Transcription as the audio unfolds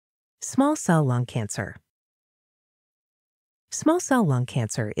Small cell lung cancer. Small cell lung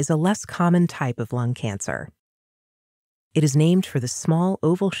cancer is a less common type of lung cancer. It is named for the small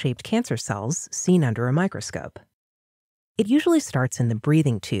oval-shaped cancer cells seen under a microscope. It usually starts in the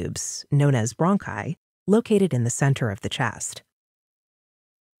breathing tubes, known as bronchi, located in the center of the chest.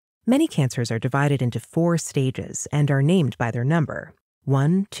 Many cancers are divided into 4 stages and are named by their number: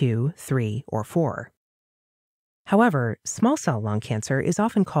 1, 2, 3, or 4. However, small cell lung cancer is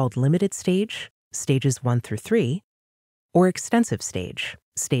often called limited stage, stages 1 through 3, or extensive stage,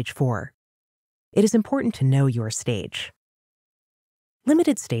 stage 4. It is important to know your stage.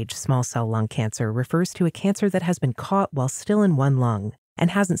 Limited stage small cell lung cancer refers to a cancer that has been caught while still in one lung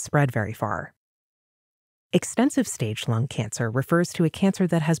and hasn't spread very far. Extensive stage lung cancer refers to a cancer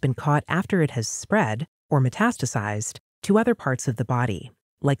that has been caught after it has spread or metastasized to other parts of the body,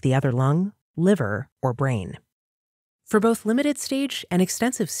 like the other lung, liver, or brain. For both limited stage and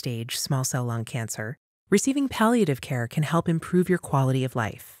extensive stage small cell lung cancer, receiving palliative care can help improve your quality of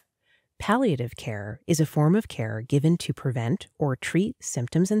life. Palliative care is a form of care given to prevent or treat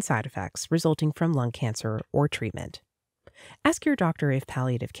symptoms and side effects resulting from lung cancer or treatment. Ask your doctor if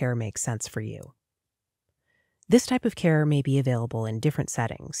palliative care makes sense for you. This type of care may be available in different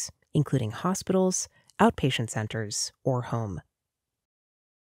settings, including hospitals, outpatient centers, or home.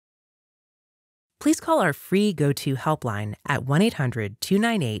 Please call our free Go-To helpline at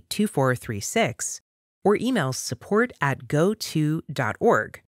 1-800-298-2436 or email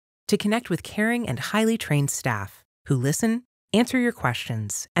support@goto.org to connect with caring and highly trained staff who listen, answer your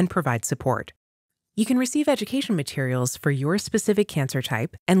questions, and provide support. You can receive education materials for your specific cancer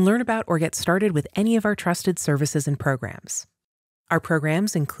type and learn about or get started with any of our trusted services and programs. Our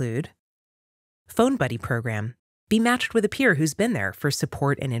programs include Phone Buddy Program. Be matched with a peer who's been there for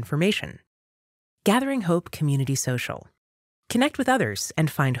support and information. Gathering Hope Community Social. Connect with others and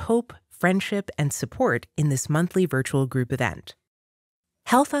find hope, friendship, and support in this monthly virtual group event.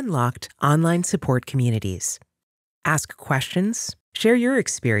 Health Unlocked online support communities. Ask questions, share your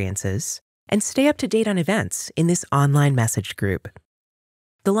experiences, and stay up to date on events in this online message group.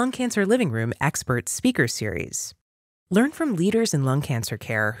 The Lung Cancer Living Room Expert Speaker Series. Learn from leaders in lung cancer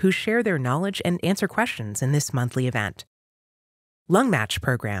care who share their knowledge and answer questions in this monthly event. Lung Match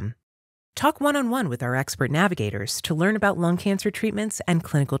Program. Talk one-on-one with our expert navigators to learn about lung cancer treatments and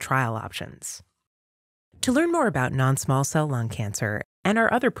clinical trial options. To learn more about non-small cell lung cancer and our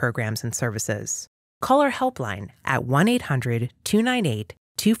other programs and services, call our helpline at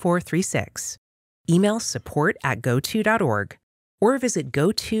 1-800-298-2436, email support@goto.org, or visit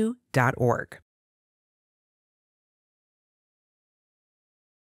goto.org.